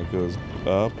 And then it goes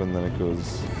up and then it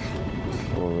goes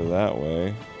over that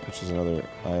way, which is another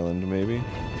island maybe.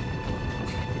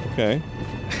 Okay.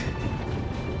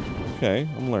 Okay,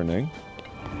 I'm learning.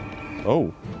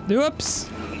 Oh. Whoops.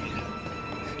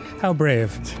 How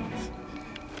brave.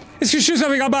 It's gonna shoot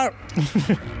something about.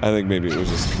 I think maybe it was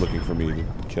just looking for me to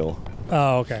kill.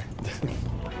 Oh, okay.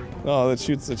 Oh, it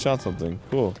shot something.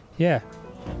 Cool. Yeah.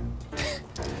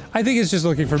 I think it's just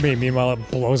looking for me. Meanwhile,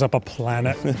 it blows up a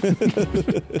planet.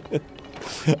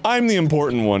 I'm the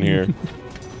important one here.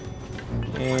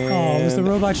 Oh, was the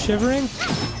robot shivering?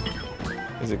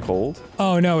 Is it cold?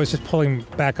 Oh no, it's just pulling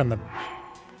back on the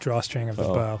drawstring of the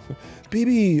bow.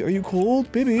 Baby, are you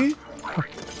cold? Baby?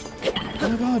 Oh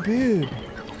my god, babe.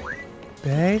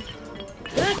 Babe?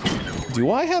 Do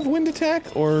I have wind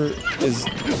attack, or is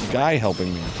Guy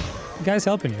helping me? The guy's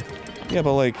helping you. Yeah,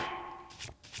 but like,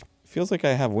 feels like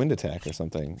I have wind attack or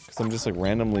something, because I'm just like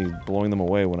randomly blowing them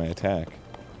away when I attack.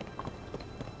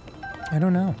 I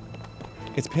don't know.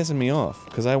 It's pissing me off,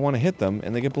 because I want to hit them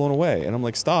and they get blown away, and I'm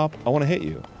like, stop, I want to hit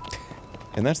you.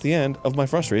 And that's the end of my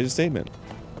frustrated statement.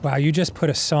 Wow, you just put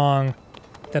a song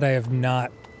that I have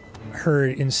not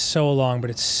heard in so long, but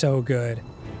it's so good. Do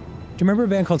you remember a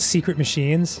band called Secret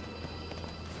Machines?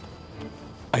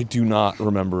 I do not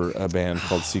remember a band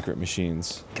called Secret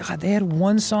Machines. God, they had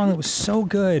one song that was so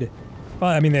good. Well,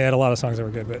 I mean, they had a lot of songs that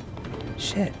were good, but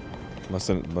shit. Must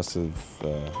have,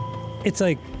 It's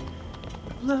like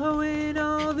blowing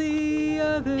all the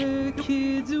other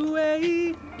kids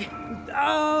away with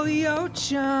all your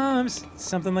charms.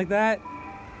 Something like that.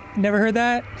 Never heard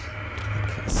that?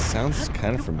 sounds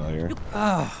kind of familiar.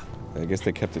 Oh. I guess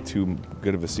they kept it too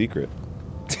good of a secret.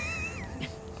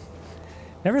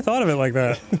 Never thought of it like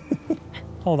that.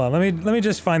 Hold on, let me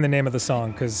just find the name of the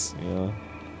song, because Yeah.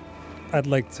 I'd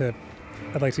like to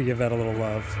give that a little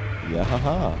love. Yeah,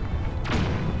 haha.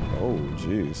 Oh,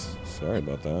 jeez. Sorry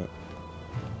about that.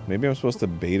 Maybe I'm supposed to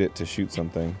bait it to shoot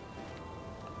something.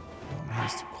 Oh man,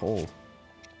 it's too cold.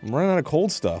 I'm running out of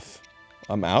cold stuff.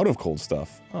 I'm out of cold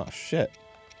stuff. Oh shit.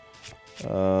 Is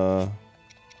there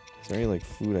any like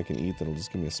food I can eat that'll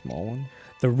just give me a small one?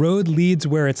 The road leads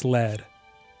where it's led.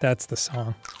 That's the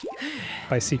song.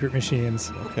 By Secret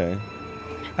Machines. Okay.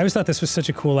 I always thought this was such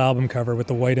a cool album cover with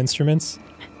the white instruments.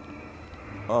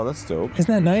 Oh, that's dope.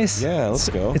 Isn't that nice? Yeah, let's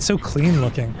go. It's so clean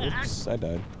looking. Oops, I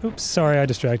died. Oops, sorry I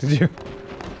distracted you.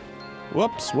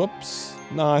 Whoops, whoops.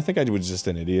 No, I think I was just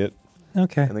an idiot.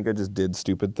 Okay. I think I just did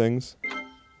stupid things.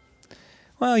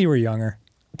 Well, you were younger.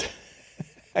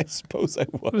 I suppose I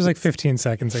was. It was like 15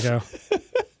 seconds ago.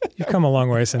 You've come a long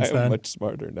way since I'm then. much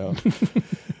smarter now.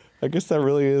 I guess that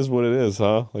really is what it is,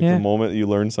 huh? Like Yeah. the moment you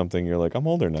learn something, you're like, I'm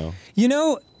older now. You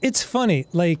know, it's funny,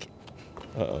 like,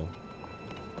 Uh-oh.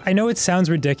 I know it sounds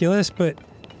ridiculous, but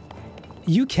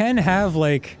you can have,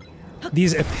 like,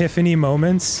 these epiphany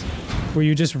moments where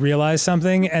you just realize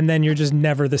something and then you're just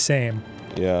never the same.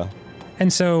 Yeah.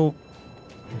 And so,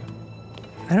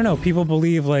 I don't know, people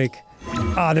believe, like,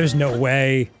 there's no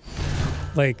way,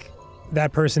 like,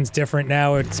 that person's different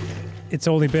now, it's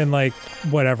only been, like,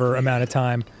 whatever amount of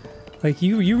time. Like,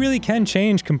 you really can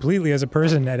change completely as a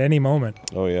person at any moment.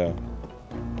 Oh, yeah.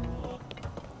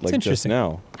 Like just interesting.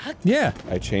 now. Yeah.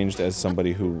 I changed as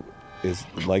somebody who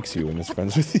likes you and is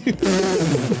friends with you.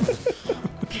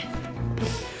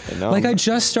 And now Like, I'm- I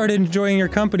just started enjoying your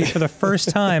company for the first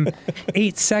time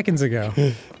 8 seconds ago.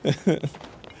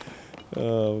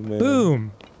 Oh, man.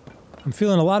 Boom. I'm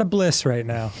feeling a lot of bliss right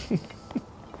now.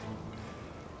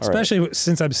 Especially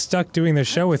since I'm stuck doing this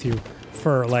show with you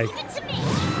for, like,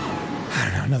 I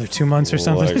don't know, another 2 months or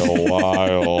something. Like a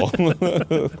while.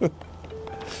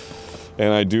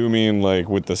 And I do mean, like,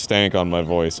 with the stank on my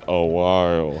voice, a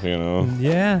while, you know?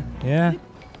 Yeah, yeah.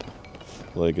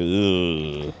 Like,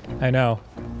 ugh. I know.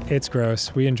 It's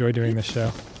gross. We enjoy doing this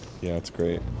show. Yeah, it's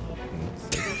great.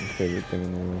 It's my favorite thing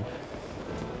in the world.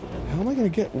 How am I gonna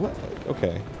get what?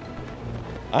 Okay.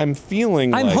 I'm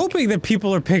feeling I'm like... hoping that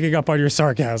people are picking up on your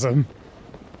sarcasm.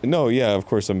 No, yeah, of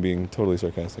course I'm being totally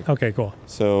sarcastic. Okay, cool.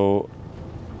 So...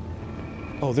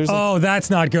 Oh, there's Oh, that's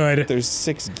not good. There's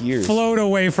 6 gears. Float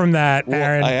away from that, Well,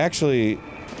 Aaron. I actually...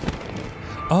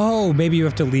 Oh, maybe you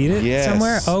have to lead it Yes,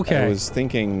 somewhere? Okay. I was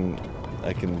thinking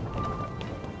I can...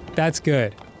 That's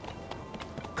good.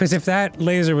 Because if that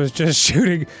laser was just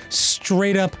shooting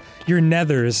straight up your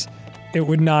nethers, it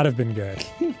would not have been good.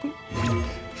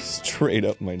 Straight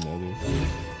up my nether.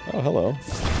 Oh, hello.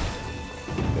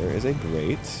 There is a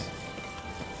grate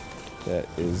that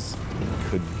is...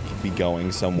 could be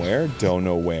going somewhere. Don't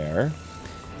know where.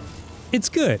 It's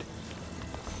good.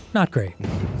 Not great.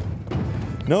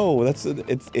 No, that's...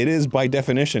 it is by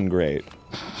definition great.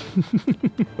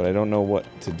 But I don't know what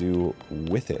to do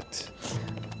with it.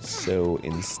 So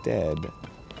instead...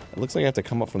 It looks like I have to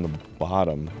come up from the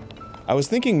bottom. I was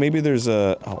thinking maybe there's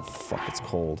a... Oh, fuck, it's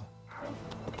cold.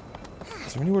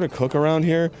 Is there anywhere to cook around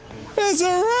here? Is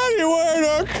there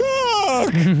anywhere to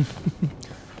cook?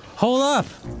 Hold up!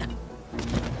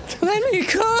 Let me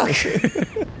cook!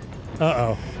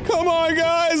 Uh-oh. Come on,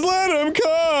 guys, let him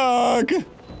cook!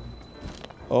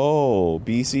 Oh,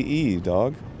 BCE,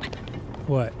 dog.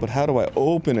 What? But how do I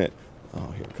open it?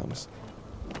 Oh, here it comes.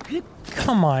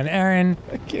 Come on, Aaron.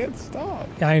 I can't stop.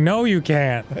 I know you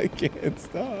can't. I can't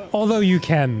stop. Although you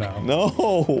can, though.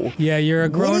 No. Yeah, you're a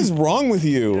grown- What is wrong with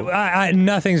you?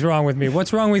 nothing's wrong with me.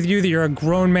 What's wrong with you that you're a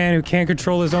grown man who can't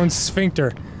control his own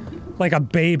sphincter? Like a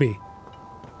baby.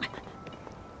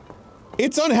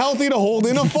 It's unhealthy to hold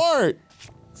in a fart.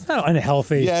 It's not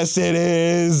unhealthy. Yes, it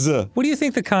is. What do you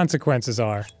think the consequences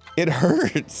are? It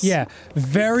hurts. Yeah,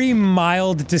 very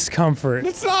mild discomfort.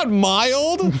 It's not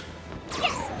mild.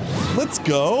 Let's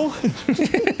go.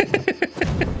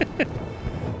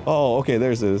 Oh, okay,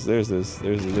 there's a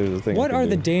thing. What are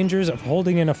the dangers of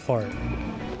holding in a fart?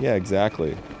 Yeah,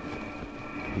 exactly.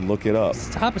 Look it up.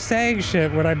 Stop saying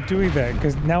shit when I'm doing that,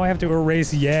 because now I have to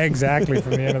erase yeah exactly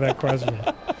from the end of that question.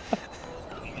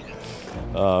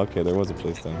 Okay, there was a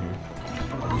place down here.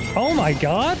 Oh my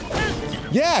god!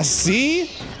 Yeah, see?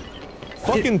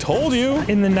 Fucking told you!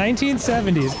 In the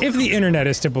 1970s, if the internet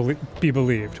is to be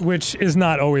believed, which is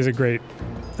not always a great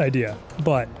idea,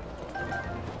 but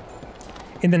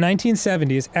in the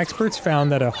 1970s, experts found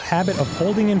that a habit of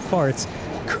holding in farts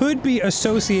could be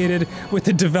associated with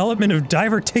the development of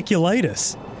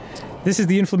diverticulitis. This is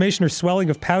the inflammation or swelling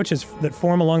of pouches that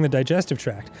form along the digestive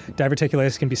tract.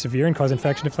 Diverticulitis can be severe and cause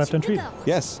infection if left untreated.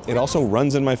 Yes, it also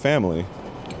runs in my family.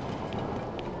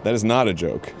 That is not a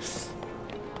joke.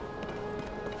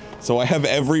 So I have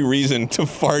every reason to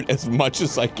fart as much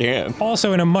as I can.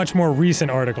 Also, in a much more recent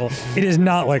article, it is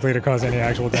not likely to cause any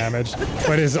actual damage,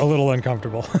 but is a little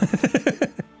uncomfortable.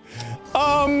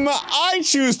 I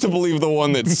choose to believe the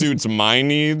one that suits my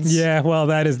needs. Yeah, well,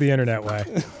 that is the internet way.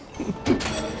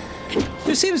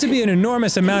 There seems to be an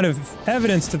enormous amount of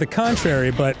evidence to the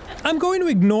contrary, but I'm going to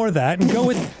ignore that and go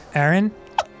with Aaron.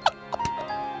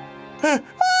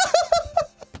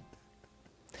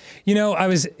 You know, I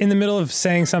was in the middle of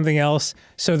saying something else,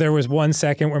 so there was 1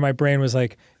 second where my brain was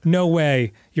like, no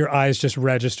way your eyes just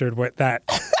registered what that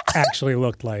actually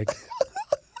looked like.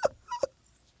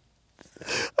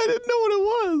 I didn't know what it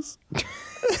was.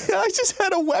 I just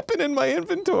had a weapon in my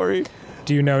inventory.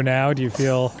 Do you know now? Do you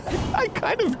feel... I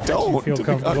kind of don't, feel to be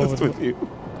comfortable honest with with you.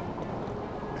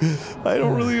 I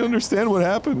don't really understand what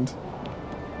happened.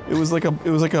 It was like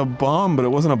a bomb, but it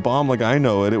wasn't a bomb like I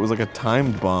know it. It was like a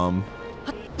timed bomb.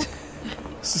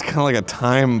 This is kind of like a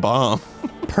time bomb.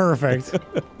 Perfect.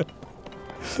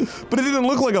 But it didn't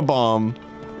look like a bomb.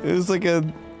 It was like a...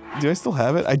 Do I still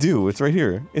have it? I do. It's right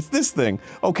here. It's this thing.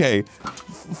 Okay.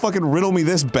 Fucking riddle me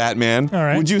this, Batman. All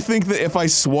right. Would you think that if I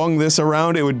swung this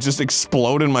around, it would just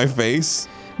explode in my face?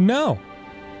 No.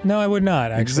 No, I would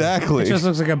not, actually. Exactly. It just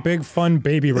looks like a big, fun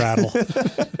baby rattle.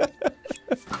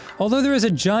 Although there is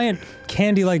a giant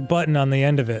candy-like button on the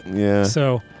end of it. Yeah.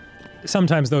 So,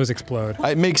 sometimes those explode.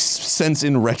 It makes sense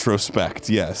in retrospect,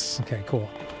 yes. Okay, cool.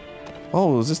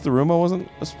 Oh, is this the room I wasn't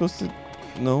supposed to...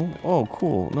 No? Oh,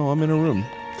 cool. No, I'm in a room.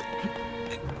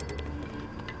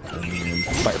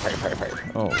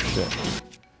 Fire. Oh, shit.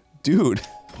 Dude.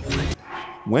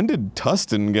 When did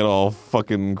Tustin get all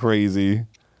fucking crazy?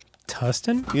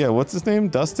 Tustin? Yeah, what's his name?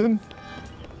 Dustin?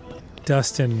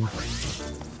 Dustin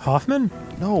Hoffman?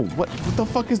 No, what the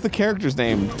fuck is the character's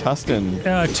name? Tustin.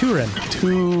 Turin.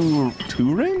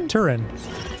 Turin? Turin.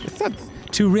 It's not...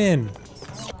 Turin.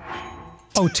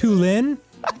 Oh, Tulin?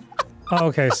 Oh,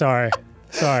 okay, sorry.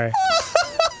 Sorry.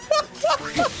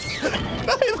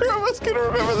 Neither of us can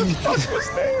remember the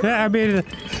fucker's name. Yeah, I mean...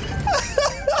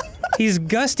 He's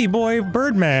Gusty Boy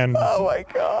Birdman. Oh my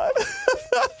god.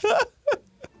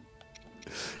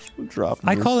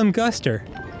 I call him Guster.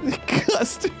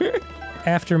 Guster.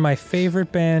 After my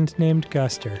favorite band named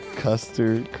Guster.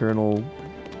 Custer, Colonel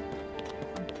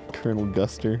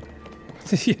Guster.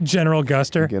 General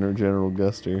Guster. General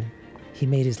Guster. He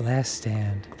made his last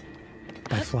stand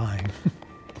by flying.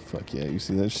 Fuck yeah, you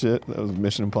see that shit? That was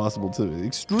Mission Impossible to the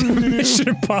extreme. Mission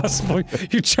Impossible.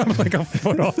 You jump like a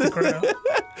foot off the ground.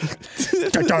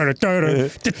 Dun dun dun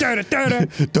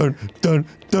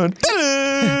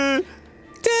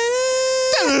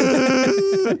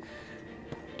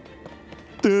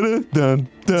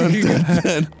dun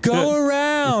dun. Go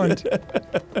around.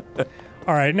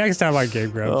 All right, next time on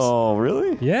GameGrumps. Oh,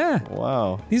 really? Yeah.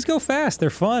 Wow. These go fast. They're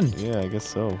fun. Yeah, I guess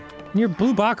so. And your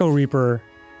Blue Baco Reaper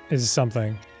is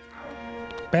something.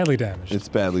 Badly damaged. It's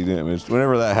badly damaged.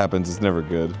 Whenever that happens, it's never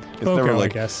good. It's Boko, never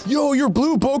like, I guess. yo, your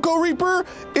blue Boko Reaper,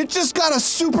 it just got a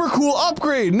super cool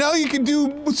upgrade. Now you can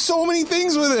do so many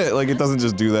things with it. Like, it doesn't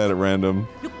just do that at random.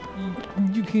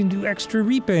 You can do extra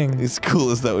reaping. As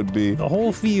cool as that would be. The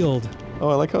whole field. Oh,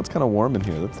 I like how it's kind of warm in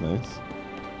here. That's nice.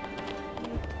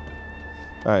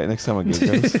 All right, next time on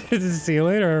GameGrumps. See you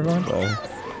later, everyone. Bye.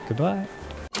 Goodbye.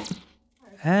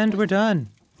 And we're done.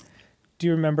 Do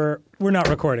you remember? We're not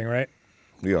recording, right?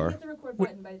 We are. Hit the record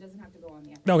button, but it doesn't have to go on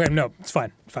the end. Okay, no, it's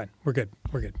fine. It's fine. We're good.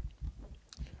 We're good.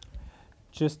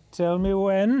 Just tell me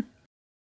when.